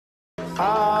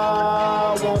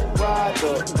I won't ride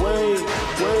the wait.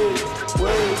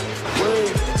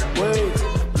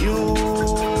 You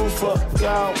fuck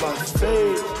out my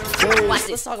face.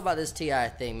 Let's talk about this T.I.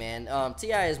 thing, man.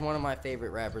 T.I. is one of my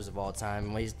favorite rappers of all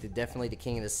time. He's definitely the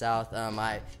king of the South.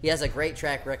 He has a great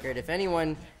track record. If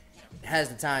anyone has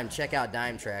the time, check out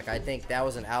Dime Track. I think that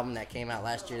was an album that came out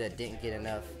last year that didn't get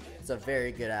enough. It's a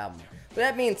very good album. But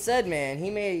that being said, man, he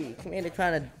made a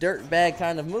kind of dirtbag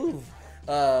kind of move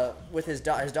with his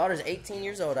daughter. His daughter's 18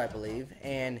 years old, I believe,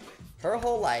 and her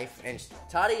whole life, and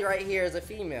Toddy right here is a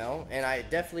female, and I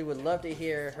definitely would love to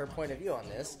hear her point of view on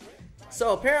this.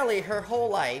 So apparently her whole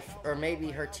life, or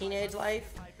maybe her teenage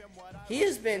life, he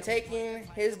has been taking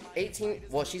his 18,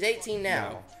 well, she's 18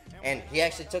 now, and he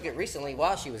actually took it recently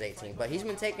while she was 18, but he's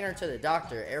been taking her to the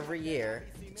doctor every year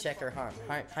to check her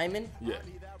hymen,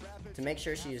 to make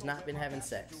sure she has not been having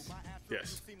sex.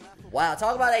 Yes. Wow,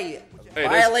 talk about a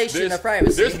violation of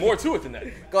privacy. There's more to it than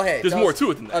that. Go ahead. There's more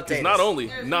to it than that. Because not only,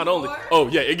 oh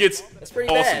yeah, it gets That's pretty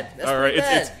awesome. bad. That's all right,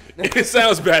 bad. It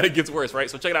sounds bad. It gets worse, right?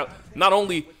 So check it out. Not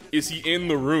only is he in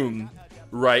the room,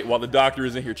 right, while the doctor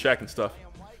is in here checking stuff,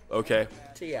 okay,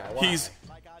 he's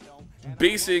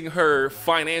basing her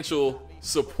financial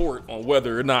support on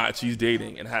whether or not she's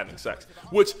dating and having sex,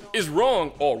 which is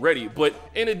wrong already. But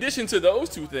in addition to those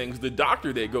two things, the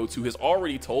doctor they go to has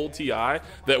already told T.I.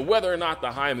 that whether or not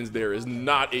the hymen's there is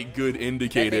not a good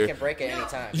indicator. They can break at any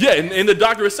time. Yeah, and the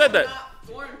doctor has said that.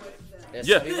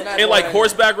 Yeah, and like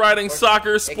horseback riding,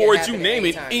 soccer, sports, you name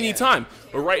it, anytime.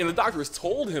 All right, and the doctor has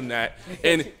told him that,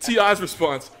 and T.I.'s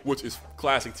response, which is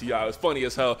classic T.I., was funny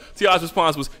as hell. T.I.'s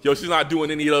response was, yo, she's not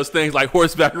doing any of those things like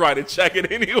horseback riding, check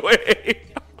it anyway.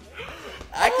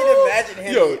 I can imagine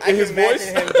him. Yo, I can his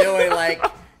imagine voice? him doing like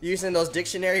using those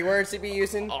dictionary words to be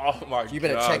using. Oh my god. You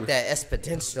better check that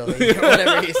exponentially,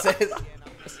 whatever he says.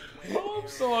 Oh, I'm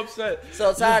so upset.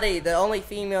 So, Toddy, the only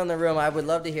female in the room, I would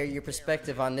love to hear your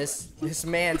perspective on this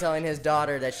man telling his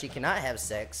daughter that she cannot have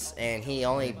sex, and he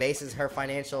only bases her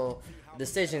financial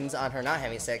decisions on her not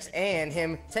having sex, and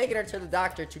him taking her to the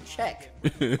doctor to check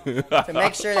to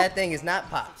make sure that thing is not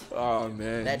popped. Oh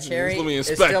man, that cherry Let me is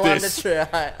inspect still this. on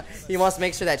the he wants to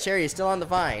make sure that cherry is still on the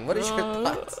vine. What is your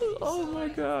thoughts? Oh my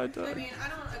god. I mean, I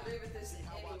don't agree with this in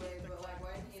any way, but like, why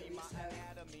didn't he at least have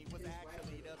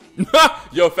his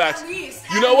wife? Yo, facts.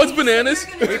 You know what's bananas?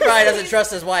 He probably doesn't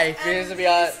trust his wife. To be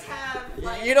honest.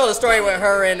 You know the story with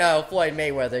her and Floyd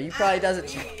Mayweather. He probably doesn't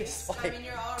check his wife.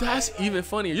 That's even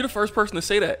funnier. You're the first person to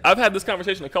say that. I've had this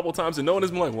conversation a couple times, and no one has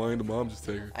been like, why ain't the mom just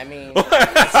take her? I mean,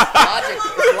 it's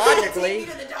logically.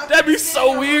 That'd be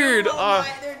so weird.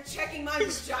 They're checking my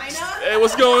vagina? Hey,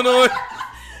 what's going on?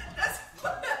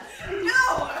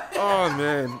 No! Oh,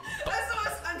 man. That's the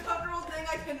most uncomfortable thing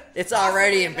I can... It's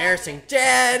already embarrassing.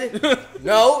 Dad!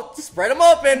 No, spread them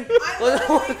open. I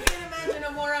literally can't imagine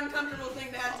a more uncomfortable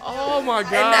thing to have to do. Oh, my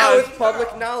God. And now it's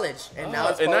public knowledge. And now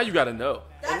now you gotta know.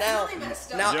 That's really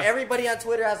messed up. Now everybody on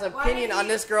Twitter has an opinion on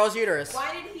this girl's uterus.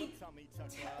 Why did he...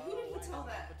 Who did he tell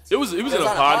that? It was in a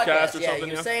podcast or yeah, something.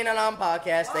 He was saying it on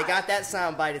podcast. They got that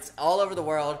soundbite. It's all over the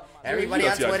world. Everybody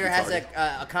on Twitter has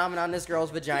a comment on this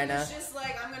girl's vagina. It's just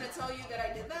like, I'm going to tell you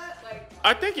that I did that? Like,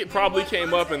 I think it probably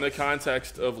came up in the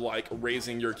context of, like,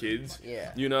 raising your kids.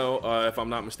 Yeah. You know, if I'm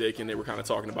not mistaken, they were kind of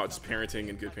talking about just parenting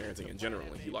and good parenting in general.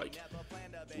 And he, like,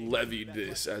 levied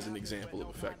this as an example of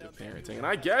effective parenting. And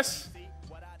I guess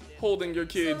holding your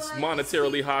kids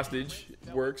monetarily hostage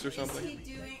works or something.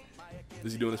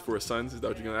 Is he doing this for his sons? Is that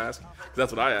what you're going to ask? 'Cause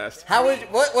that's what I asked. How do you check?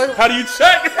 How do you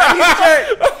check?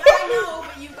 I know,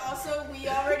 but we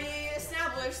already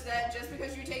established that just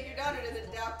because you take your daughter to the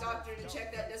doctor to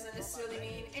check that doesn't necessarily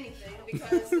mean anything,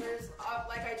 because there's,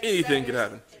 like I just anything said, could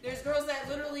happen. There's girls that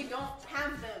literally don't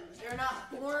have them. They're not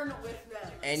born with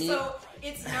them. And so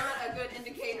it's not a good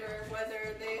indicator of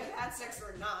whether they have had sex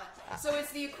or not. So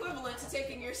it's the equivalent to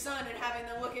taking your son and having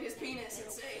them look at his penis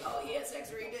and say, oh, he had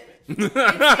sex or he didn't.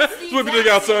 It's Whip it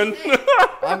out, son.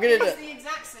 I'm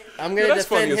gonna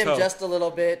defend him just a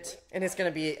little bit, and it's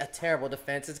gonna be a terrible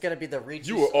defense. It's gonna be the reach.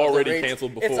 You were already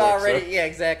canceled before. It's already, yeah,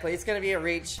 exactly. It's gonna be a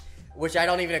reach, which I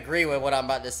don't even agree with what I'm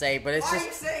about to say, but it's Why just. are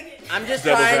you saying it? I'm just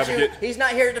Devil's trying advocate. to. He's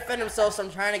not here to defend himself, so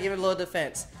I'm trying to give him a little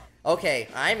defense. Okay,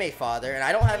 I'm a father, and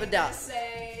I don't have a doubt.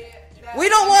 We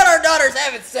don't want our daughters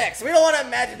having sex. We don't want to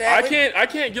imagine that. I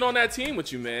can't get on that team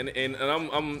with you, man, and I'm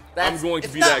going to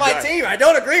be It's that guy. not my team. I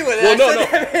don't agree with it. Well,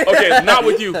 no. Okay, not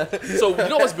with you. So you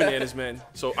know what's bananas, man?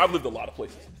 So I've lived a lot of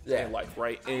places in life,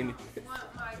 right? And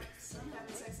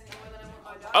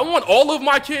I want all of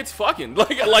my kids fucking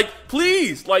like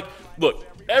please, like look.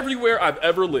 everywhere I've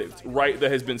ever lived, right,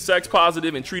 that has been sex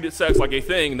positive and treated sex like a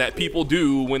thing that people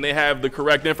do when they have the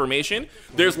correct information,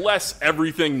 there's less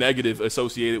everything negative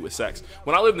associated with sex.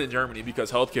 When I lived in Germany,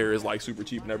 because healthcare is like super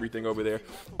cheap and everything over there,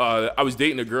 I was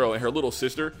dating a girl and her little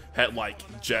sister had like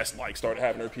just like started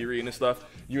having her period and stuff,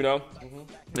 you know?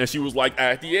 And she was like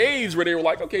at the age where they were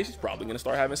like, okay, she's probably gonna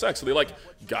start having sex. So they like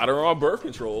got her on birth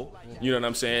control, you know what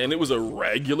I'm saying? And it was a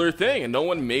regular thing and no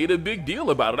one made a big deal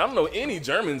about it. I don't know any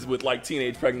Germans with like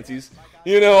teenage pregnancies.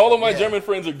 You know, all of my German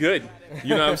friends are good.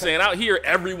 You know what I'm saying? Out here,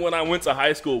 everyone I went to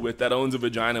high school with that owns a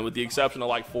vagina, with the exception of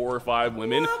like 4 or 5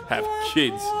 women, have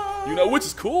kids. You know, which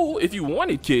is cool if you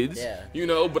wanted kids. You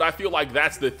know, but I feel like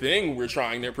that's the thing we're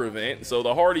trying to prevent. So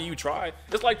the harder you try,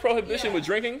 it's like prohibition with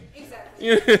drinking. Exactly.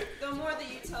 The more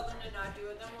that you tell them to not do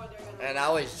it, the more they're going to. And I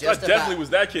was just definitely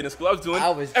was that kid in school. I was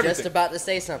everything. Just about to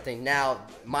say something. Now,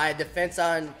 my defense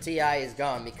on T.I. is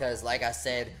gone because, like I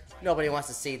said, nobody wants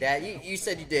to see that. You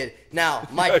said you did. Now,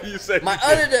 my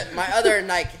other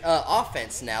like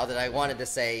offense now that I wanted to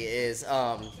say is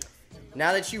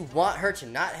now that you want her to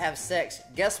not have sex,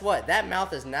 guess what? That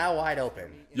mouth is now wide open.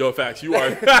 Yo, facts, you are.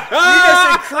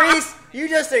 you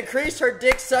just increased her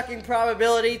dick sucking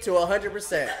probability to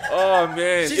 100%. Oh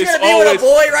man, she's gonna be with a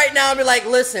boy right now and be like,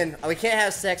 "Listen, we can't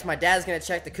have sex. My dad's gonna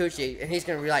check the coochie," and he's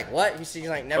gonna be like, "What?" She's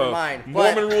like, "Never mind."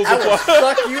 Mormon rules I apply. will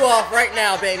suck you off right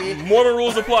now, baby. Mormon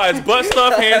rules apply. It's butt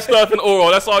stuff, hand stuff, and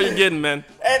oral. That's all you're getting, man.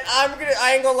 And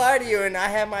I ain't gonna lie to you, and I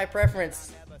have my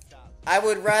preference. I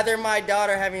would rather my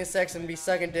daughter having sex than be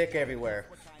sucking dick everywhere.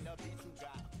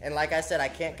 And like I said, I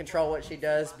can't control what she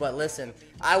does, but listen,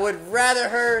 I would rather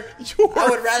have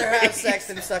sex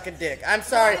than sucking dick. I'm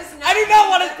sorry. I do not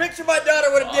want to picture my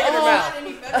daughter with a dick in her mouth.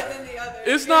 Any better than the other.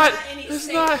 It's not.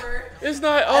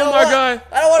 Oh my god.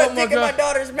 I don't want to dick in my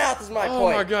daughter's mouth. Is my point.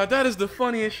 Oh my god, that is the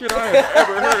funniest shit I have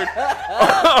ever heard.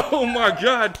 Oh my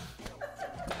god.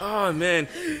 Oh man.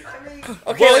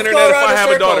 Okay, well, let's go around if I the have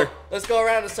circle. a daughter. Let's go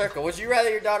around the circle. Would you rather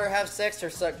your daughter have sex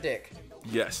or suck dick?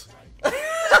 Yes. All of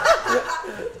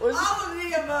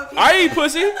the above. I eat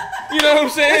pussy. You know what I'm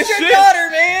saying? It's your daughter,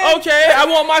 man. Okay, I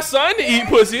want my son to eat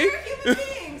pussy. They're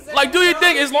human beings. Like, do your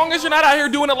thing. As long as you're not out here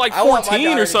doing it like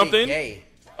 14 or something. Okay,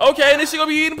 and then she gonna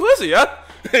be eating pussy, huh?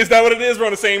 Is that what it is? We're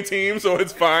on the same team, so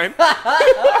it's fine. What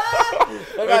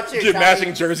about you? Get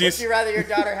matching jerseys. Would you rather your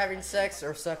daughter having sex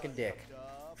or sucking dick?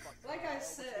 Like I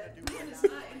said, it's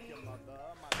not any.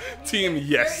 Team,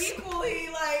 yes. They're equally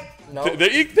like. No.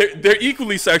 They're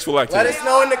equally sexual Let activities. us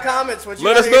know in the comments. Would you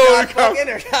Let us rather know your in the dog fucking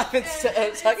or having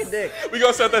sucking dick? We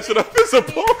gonna set that shit up as a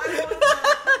poll.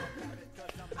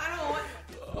 I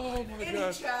don't want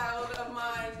any child of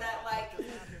mine that like.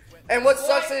 And what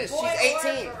sucks is she's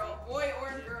 18. Boy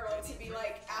or girl to be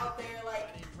like out there like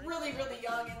really really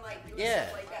young and like doing Yeah.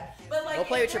 stuff like that. But like Go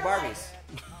play with your they're, Barbies.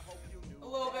 Like, a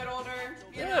little bit older,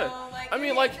 you Yeah. know, like I mean,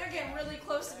 they're, like- they're getting really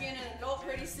close to being an adult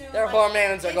pretty soon. Their like,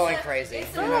 hormones are it's going a- crazy.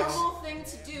 It's a Yes. normal thing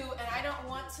to do, and I don't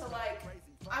want to like.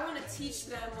 I want to teach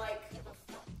them like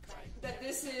that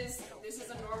this is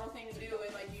a normal thing to do,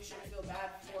 and like you shouldn't feel bad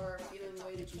for feeling the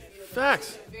way that you feel.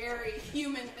 Facts. It's a very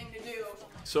human thing to do.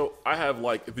 So I have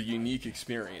like the unique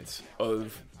experience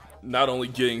of not only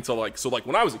getting to like, so like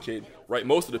when I was a kid, right,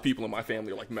 most of the people in my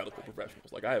family are like medical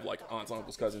professionals. Like I have like aunts,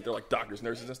 uncles, cousins, they're like doctors,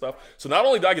 nurses and stuff. So not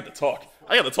only do I get to talk,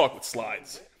 I got to talk with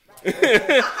slides.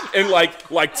 And like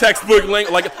textbook link,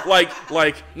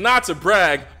 like not to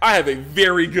brag, I have a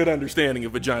very good understanding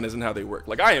of vaginas and how they work.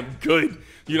 Like I am good,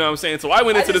 you know what I'm saying? So I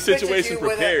went into the situation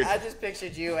prepared. I just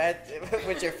pictured you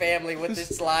with your family with the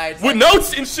slides. With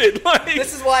notes and shit. Like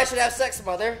This is why I should have sex,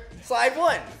 mother. Slide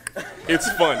 1.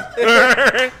 it's fun.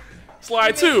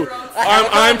 Slide 2.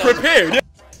 I'm prepared.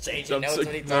 Changing notes when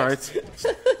he All talks.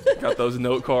 right. Got those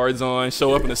note cards on.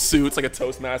 Show up in a suit. It's like a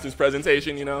Toastmasters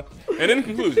presentation, you know. And in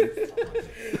conclusion.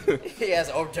 He has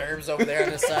hors d'oeuvres over there on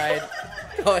the side.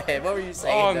 Go ahead. What were you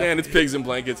saying? Oh though? man, it's pigs in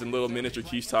blankets and little miniature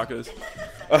quiche tacos.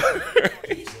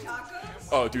 Quiche tacos?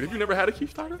 Oh, dude, have you never had a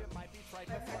quiche taco?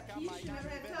 I've had quiche, never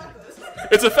had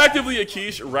tacos. It's effectively a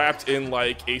quiche wrapped in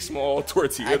like a small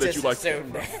tortilla I that just you like.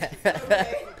 assumed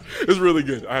that. It's really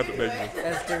good. I have to make it.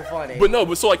 That's too funny.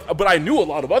 But I knew a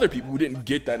lot of other people who didn't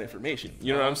get that information.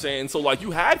 You know what I'm saying? So like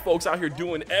you had folks out here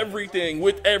doing everything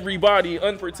with everybody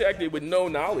unprotected with no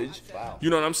knowledge. Wow. You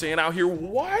know what I'm saying? Out here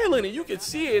wilding and you could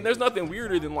see it. And there's nothing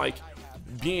weirder than like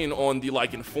being on the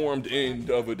like informed end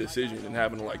of a decision and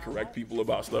having to like correct people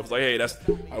about stuff. It's like, hey,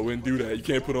 I wouldn't do that. You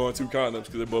can't put on 2 condoms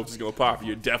because they're both just gonna pop.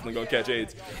 You're definitely gonna catch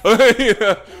AIDS,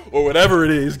 or whatever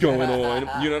it is going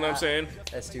on. You know what I'm saying?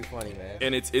 That's too funny, man.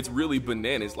 And it's really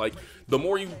bananas. Like the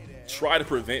more you try to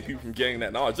prevent people from getting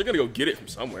that knowledge. They're gonna go get it from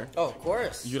somewhere. Oh, of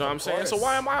course. You know what I'm saying? So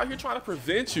why am I out here trying to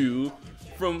prevent you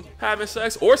from having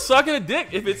sex or sucking a dick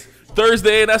if it's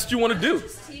Thursday and that's what you want to do?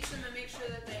 Just teach them to make sure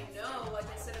that they know, like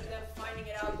instead of them finding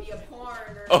it out via porn.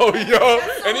 Or Oh, yo,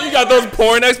 and then you got those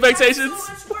porn expectations.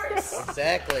 That's so much worse.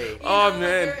 Exactly. You Oh, know,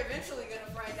 man. They're eventually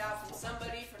gonna find out from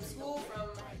somebody, from school, from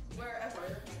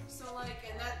wherever. So like,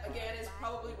 and that again is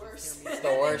probably worse. It's the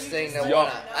worst thing to Yo.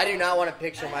 want. I do not want to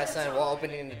picture my son while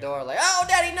opening the door like, oh,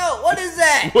 daddy, no, what is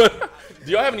that?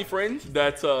 Do y'all have any friends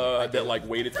that like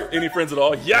waited till any friends at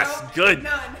all? Yes, good.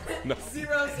 None. No.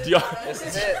 Zero. Do y'all- This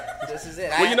is it. This is it.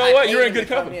 Well, you know what? You're in good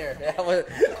company.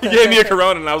 He gave me a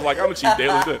Corona, and I was like, I'm a cheap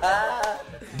daily too.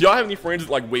 Do y'all have any friends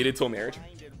that like waited till marriage?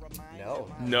 No.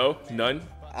 No, none,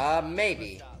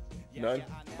 Maybe. none.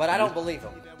 But I don't believe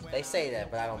them. They say that,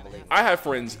 but I don't believe them. I have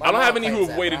friends. My I don't mom have any who claims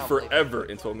have that, waited but I don't believe forever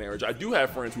until marriage. I do have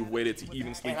friends who've waited to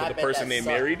even sleep And I with the bet person that they sucked.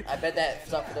 married. I bet that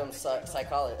sucked for them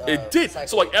psychology. It did.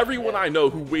 So like everyone I know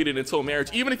who waited until marriage,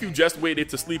 even if you just waited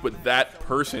to sleep with that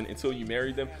person until you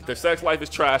married them, their sex life is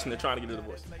trash and they're trying to get a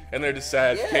divorce. And they're just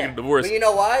sad can't get a divorce. But you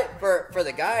know why? For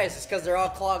the guys, it's because they're all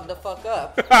clogged the fuck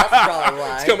up. That's probably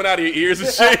why. It's coming out of your ears and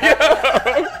shit.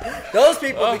 Those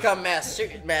people become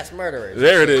mass murderers.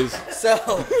 There it is. So,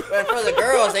 but for the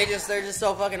girls, they're just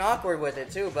so fucking awkward with it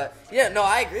too. But yeah, no,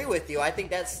 I agree with you. I think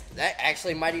that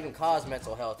actually might even cause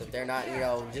mental health if they're not,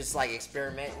 just like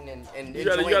experimenting and You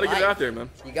gotta enjoying get it life. out there, man.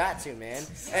 You got to, man.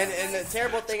 And the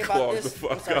terrible thing about Clog this, the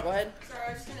fuck I'm sorry, up. go ahead. Sorry,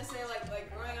 I was just gonna say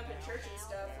like growing up in church and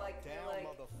stuff, like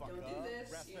don't do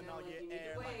this, you need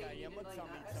to wait, you need to like not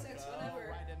have sex,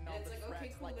 whatever. And it's like,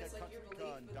 okay, cool, that's like your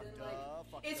belief, but then like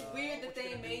it's weird that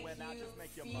they make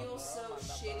you feel so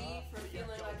shitty for feeling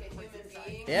like a human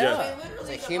being. Yeah. I mean,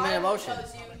 literally, It's a the human Bible emotion.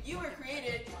 tells you were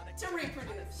created to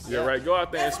reproduce. Yeah, right. Go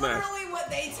out there and That's smash. literally what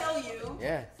they tell you.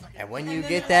 Yeah. And when And you then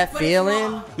get they're that like, but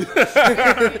it's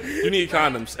feeling, wrong. You need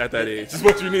condoms at that age. Is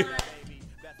what you need.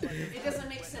 It doesn't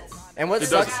make sense. and what It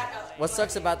sucks, doesn't. what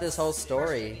sucks about this whole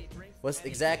story, what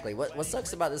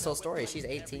sucks about this whole story is she's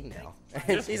 18 now.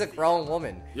 She's a grown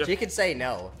woman. Yeah. She can say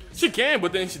no. She can,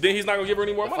 but then he's not gonna give her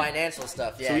any more The money. financial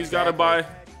stuff, yeah. So he's gotta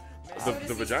exactly. buy So the does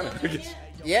he vagina. still do it?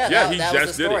 Yeah, Yeah, that, he that was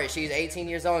just the did story. it. She's 18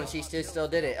 years old and she still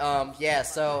did it. Yeah,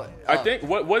 so I think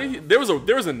what did he, there was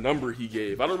a number he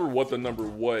gave. I don't remember what the number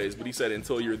was, but he said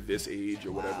until you're this age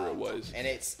or whatever it was. and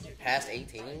it's past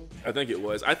 18. I think it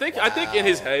was. I think in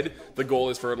his head the goal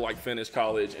is for her to like finish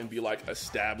college and be like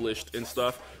established and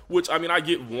stuff. Which I mean I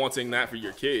get wanting that for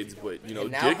your kids, but And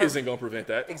now dick her- isn't gonna prevent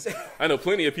that. Exactly. I know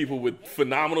plenty of people with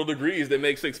phenomenal degrees that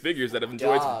make six figures that have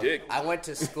enjoyed some Dog, dick. I went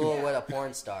to school with a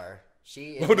porn star.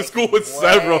 She is Went to school with making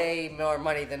several. way more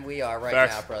money than we are right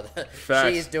Facts. now, brother. Facts.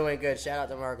 She's doing good. Shout out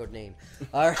to Margot Dean.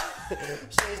 All right.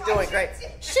 She's doing great.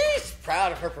 She's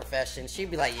proud of her profession.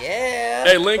 She'd be like, yeah.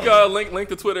 Hey, link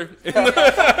to Twitter in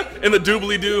the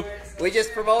doobly doo. We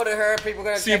just promoted her. People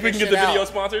gonna See check if we can her get the shit video out.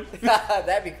 sponsored.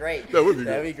 That'd be great. That would be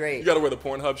That'd great. be great. You gotta wear the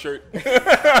Pornhub shirt.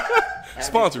 That'd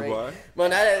Sponsored be by. great. Well,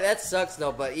 that sucks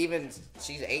though. But even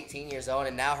she's 18 years old,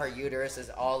 and now her uterus is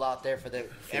all out there for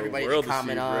everybody to world to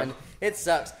comment see, on. bro. It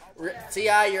sucks. Ti,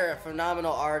 you're a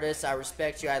phenomenal artist. I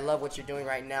respect you. I love what you're doing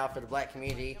right now for the black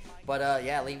community. But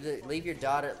yeah, leave your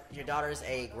daughter. Your daughter's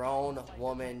a grown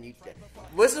woman.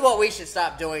 This is what we should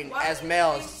stop doing as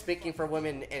males, speaking for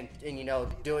women and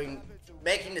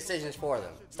making decisions for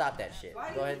them. Stop that shit. Why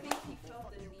do Go you ahead. think he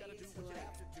felt the need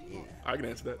to like? I can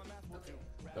answer that.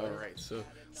 All right, so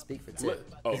Speak for Tim.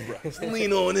 bro,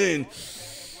 lean on in.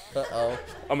 Uh-oh.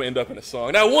 I'm gonna end up in a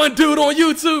song. Now, one dude on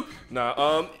YouTube.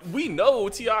 Nah, we know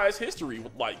T.I.'s history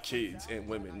with like kids and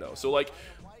women, though. So like,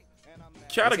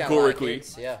 He's got a lot of categorically,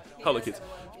 kids, yeah. hella kids.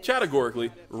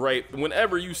 Categorically, right?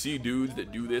 Whenever you see dudes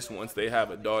that do this once they have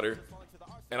a daughter,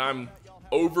 and I'm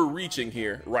overreaching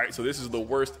here, right? So this is the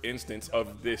worst instance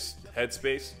of this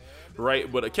headspace, right?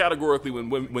 But categorically,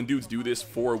 when dudes do this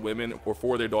for women or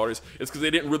for their daughters, it's because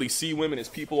they didn't really see women as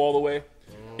people all the way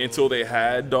until they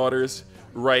had daughters,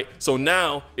 right? So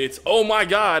now it's, oh my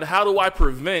God, how do I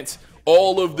prevent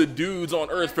all of the dudes on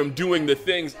earth from doing the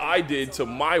things I did to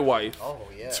my wife,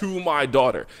 to my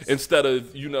daughter, instead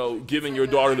of giving your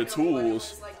daughter the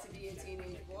tools.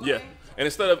 Yeah, and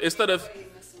instead of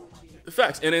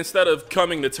facts, and instead of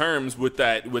coming to terms with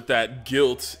that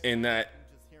guilt and that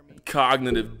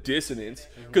cognitive dissonance,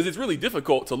 because it's really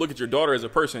difficult to look at your daughter as a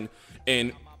person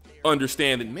and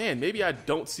understand that, man, maybe I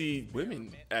don't see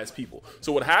women as people.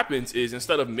 So what happens is,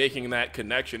 instead of making that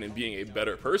connection and being a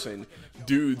better person,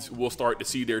 dudes will start to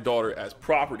see their daughter as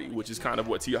property, which is kind of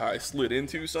what T.I. slid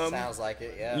into some. Sounds like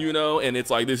it, yeah. You know, and it's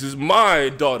like, this is my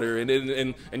daughter,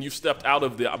 and you've stepped out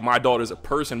of the my daughter's a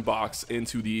person box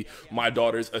into the my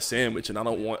daughter's a sandwich, and I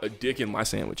don't want a dick in my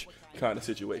sandwich kind of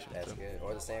situation. That's good.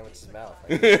 Or the sandwich's mouth.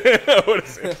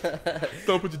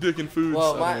 Don't put your dick in food.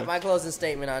 Well, my closing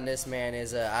statement on this, man,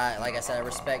 is like I said, I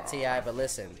respect T.I., but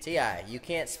listen, T.I., you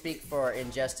can't speak for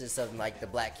injustice of like the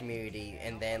black community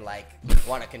and then like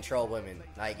want to control women.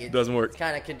 Like it doesn't work. It's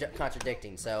kind of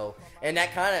contradicting. So, and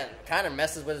that kind of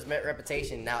messes with his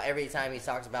reputation. Now, every time he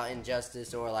talks about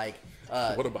injustice or like.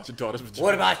 What about your daughter's vagina?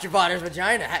 What about your daughter's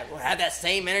vagina? Have that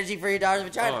same energy for your daughter's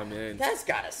vagina? Oh, man. That's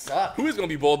gotta suck. Who is going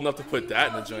to be bold enough to put that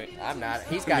in the joint? I'm not.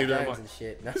 He's got Neither am guns I. and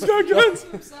shit. He's got guns.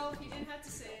 Himself, he didn't have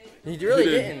to say it. He really He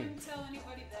He didn't. didn't tell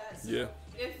anybody that. So Yeah.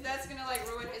 if that's gonna like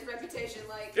ruin his reputation,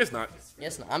 like It's not.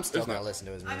 Yes, no, I'm still It's gonna not. listen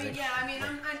to his I music. mean, yeah, I mean,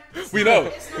 it's We not- know.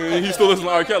 it's not And like he still listens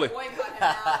to R. Kelly. boycott him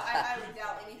now. I would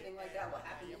doubt anything like that will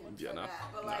happen to him. Yeah, for no. that.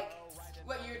 But like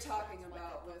what you're talking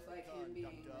about with like him being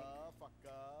like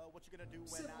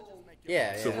civil.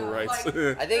 Yeah, Civil yeah. rights. Like-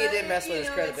 I think it did mess with You his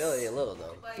know, credibility a it's- little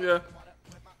though, Like, Yeah.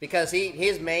 because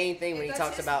his main thing when he That's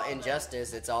talks his about fault,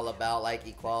 injustice, it's all about like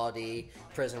equality,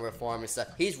 prison reform and stuff.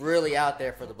 He's really out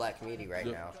there for the black community right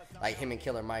Yep. now. Like him and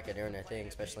Killer Mike are doing their thing,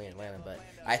 especially in Atlanta. But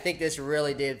I think this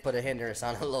really did put a hindrance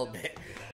on it a little bit.